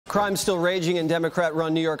Crime still raging in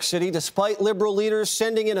Democrat-run New York City, despite liberal leaders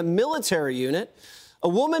sending in a military unit. A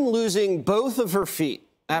woman losing both of her feet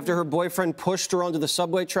after her boyfriend pushed her onto the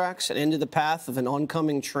subway tracks and into the path of an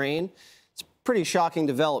oncoming train. It's a pretty shocking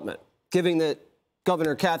development, given that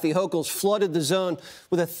Governor Kathy Hochul's flooded the zone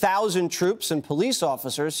with 1,000 troops and police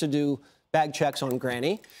officers to do bag checks on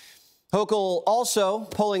Granny. Hochul also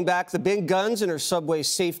pulling back the big guns in her subway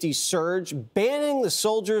safety surge, banning the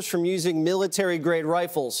soldiers from using military-grade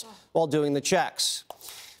rifles while doing the checks.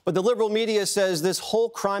 But the liberal media says this whole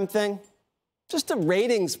crime thing, just a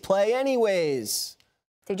ratings play anyways.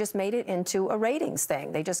 They just made it into a ratings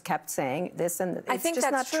thing. They just kept saying this, and it's I think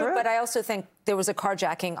just that's not true. But I also think there was a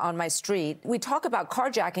carjacking on my street. We talk about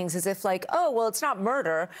carjackings as if like, oh, well, it's not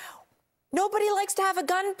murder. Nobody likes to have a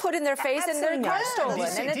gun put in their face and their car stolen.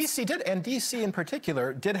 DC in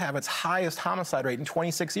particular did have its highest homicide rate in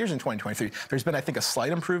 26 years in 2023. There's been, I think, a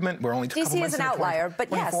slight improvement. We're only a couple months DC is an outlier, but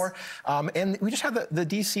yes. And we just had the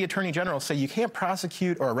DC Attorney General say you can't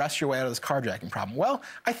prosecute or arrest your way out of this carjacking problem. Well,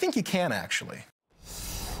 I think you can, actually.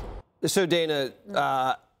 So, Dana,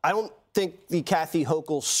 I don't think the Kathy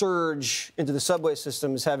Hochul surge into the subway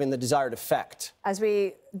system is having the desired effect. As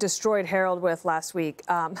we destroyed Harold with last week,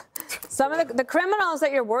 some of the criminals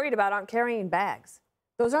that you're worried about aren't carrying bags.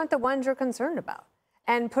 Those aren't the ones you're concerned about.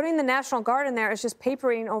 And putting the National Guard in there is just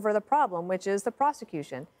papering over the problem, which is the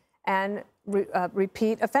prosecution and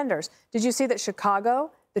repeat offenders. Did you see that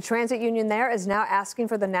Chicago, the transit union there, is now asking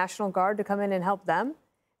for the National Guard to come in and help them?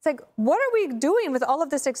 It's like, what are we doing with all of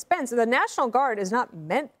this expense? The National Guard is not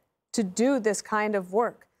meant to do this kind of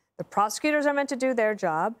work. The prosecutors are meant to do their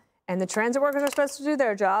job, and the transit workers are supposed to do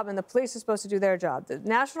their job, and the police are supposed to do their job. The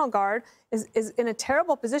National Guard is in a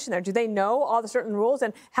terrible position there. Do they know all the certain rules,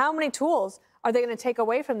 and how many tools are they going to take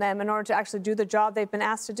away from them in order to actually do the job they've been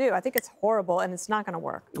asked to do? I think it's horrible, and it's not going to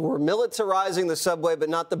work. We're militarizing the subway, but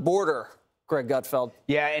not the border. Greg Gutfeld.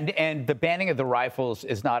 Yeah, and the banning of the rifles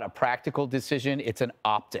is not a practical decision. It's an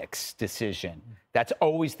optics decision. That's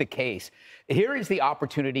always the case. Here is the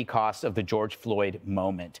opportunity cost of the George Floyd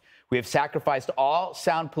moment. We have sacrificed all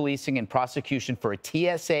sound policing and prosecution for a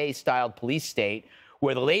TSA-styled police state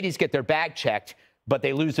where the ladies get their bag checked, but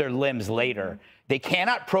they lose their limbs later. They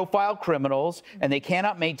cannot profile criminals, and they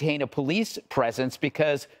cannot maintain a police presence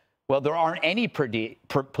because, well, there aren't any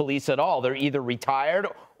police at all. They're either retired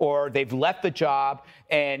or they've left the job,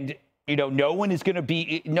 and no one's going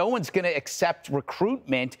to accept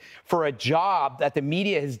recruitment for a job that the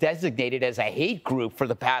media has designated as a hate group for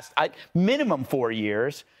the past minimum 4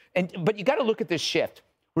 years. But you got to look at this shift.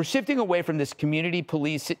 We're shifting away from this community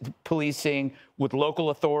policing with local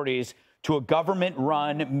authorities to a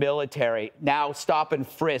government-run military. Now, stop and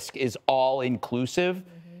frisk is all-inclusive.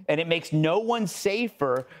 And it makes no one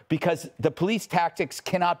safer because the police tactics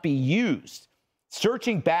cannot be used.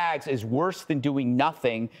 Searching bags is worse than doing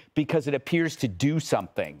nothing because it appears to do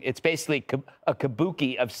something. It's basically a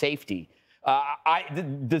kabuki of safety.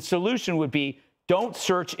 The solution would be don't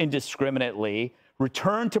search indiscriminately,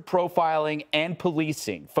 return to profiling and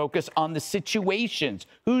policing, focus on the situations.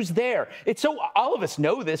 Who's there? It's so all of us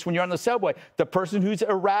know this when you're on the subway. The person who's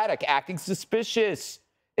erratic, acting suspicious.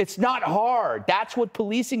 It's not hard. That's what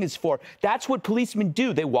policing is for. That's what policemen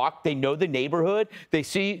do. They walk, they know the neighborhood.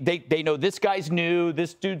 They know this guy's new,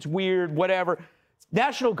 this dude's weird, whatever.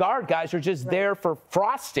 National Guard guys are just there for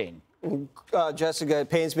frosting. Jessica, it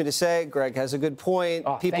pains me to say, Greg has a good point.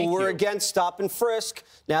 People were against stop and frisk.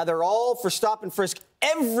 Now they're all for stop and frisk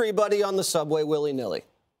everybody on the subway willy-nilly.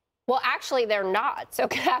 Well, actually, they're not. So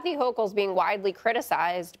Kathy Hochul's being widely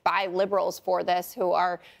criticized by liberals for this, who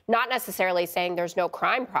are not necessarily saying there's no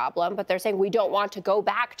crime problem, but they're saying we don't want to go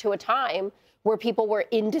back to a time where people were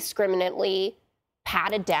indiscriminately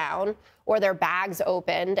patted down or their bags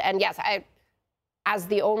opened. And yes, as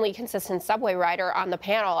the only consistent subway rider on the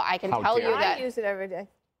panel, I can tell you that I use it every day.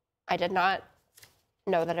 I did not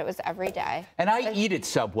know that it was every day. And I eat at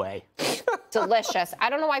Subway. Delicious. I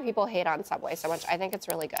don't know why people hate on Subway so much. I think it's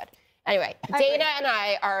really good. Anyway, Dana and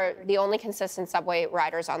I are the only consistent Subway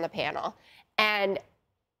riders on the panel. And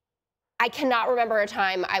I cannot remember a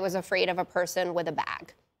time I was afraid of a person with a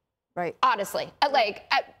bag. Right. Honestly.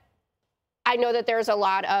 I know that there's a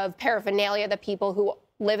lot of paraphernalia that people who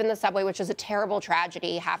live in the subway, which is a terrible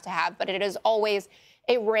tragedy, have to have. But it is always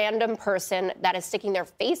a random person that is sticking their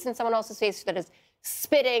face in someone else's face, that is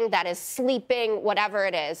spitting, that is sleeping, whatever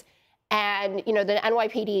it is. And, the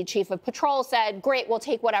NYPD chief of patrol said, great, we'll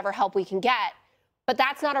take whatever help we can get. But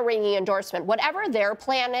that's not a ringing endorsement. Whatever their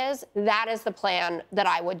plan is, that is the plan that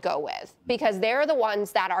I would go with, because they're the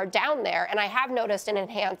ones that are down there. And I have noticed an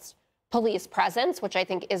enhanced police presence, which I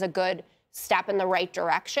think is a good step in the right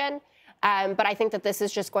direction. But I think that this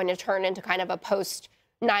is just going to turn into kind of a post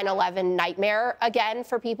 9/11 nightmare again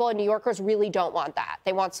for people, and New Yorkers really don't want that.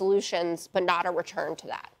 They want solutions, but not a return to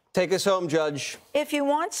that. Take us home, Judge. If you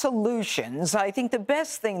want solutions, I think the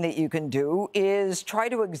best thing that you can do is try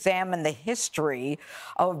to examine the history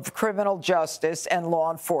of criminal justice and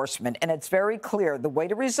law enforcement. And it's very clear the way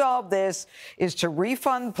to resolve this is to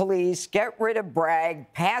refund police, get rid of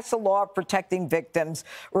Bragg, pass a law protecting victims,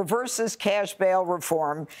 reverse this cash bail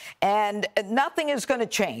reform, and nothing is going to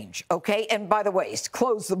change, okay? And by the way,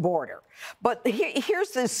 close the border. But here's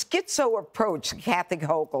the schizo approach Kathy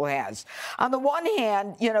Hochul has. On the one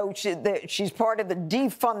hand, you know, she's part of the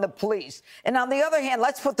defund the police. And on the other hand,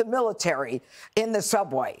 let's put the military in the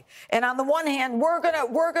subway. And on the one hand, we're gonna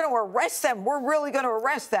arrest them. We're really gonna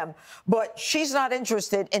arrest them. But she's not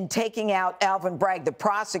interested in taking out Alvin Bragg, the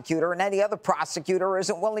prosecutor, and any other prosecutor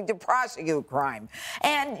isn't willing to prosecute crime.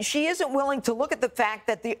 And she isn't willing to look at the fact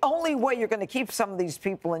that the only way you're going to keep some of these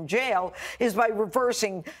people in jail is by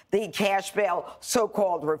reversing the cash bail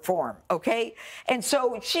so-called reform, okay? And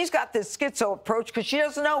so she's got this schizo approach because she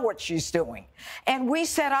doesn't know what she's doing. And we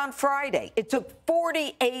said on Friday, it took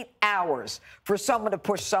 48 hours for someone to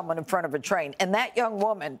push someone in front of a train. And that young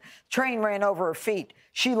woman, train ran over her feet.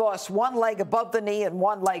 She lost one leg above the knee and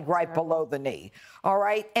one leg right below the knee. All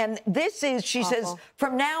right. And this is, she says,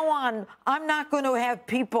 from now on, I'm not going to have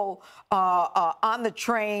people on the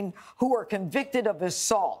train who are convicted of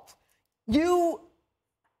assault. You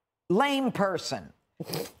lame person.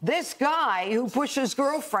 This guy who pushed his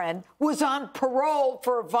girlfriend was on parole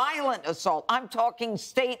for a violent assault. I'm talking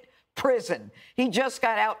state prison. He just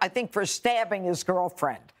got out, I think, for stabbing his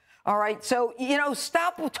girlfriend. All right. So, you know,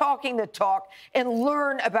 stop talking the talk and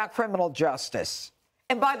learn about criminal justice.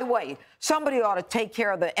 And by the way, somebody ought to take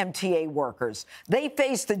care of the MTA workers. They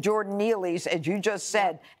face the Jordan Neelys, as you just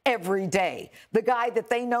said, every day. The guy that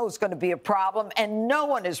they know is going to be a problem, and no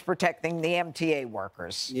one is protecting the MTA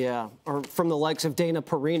workers. Yeah, or from the likes of Dana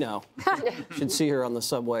Perino. Should see her on the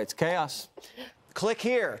subway. It's chaos. Click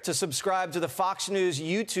here to subscribe to the Fox News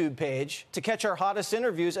YouTube page to catch our hottest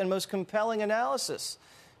interviews and most compelling analysis.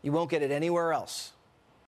 You won't get it anywhere else.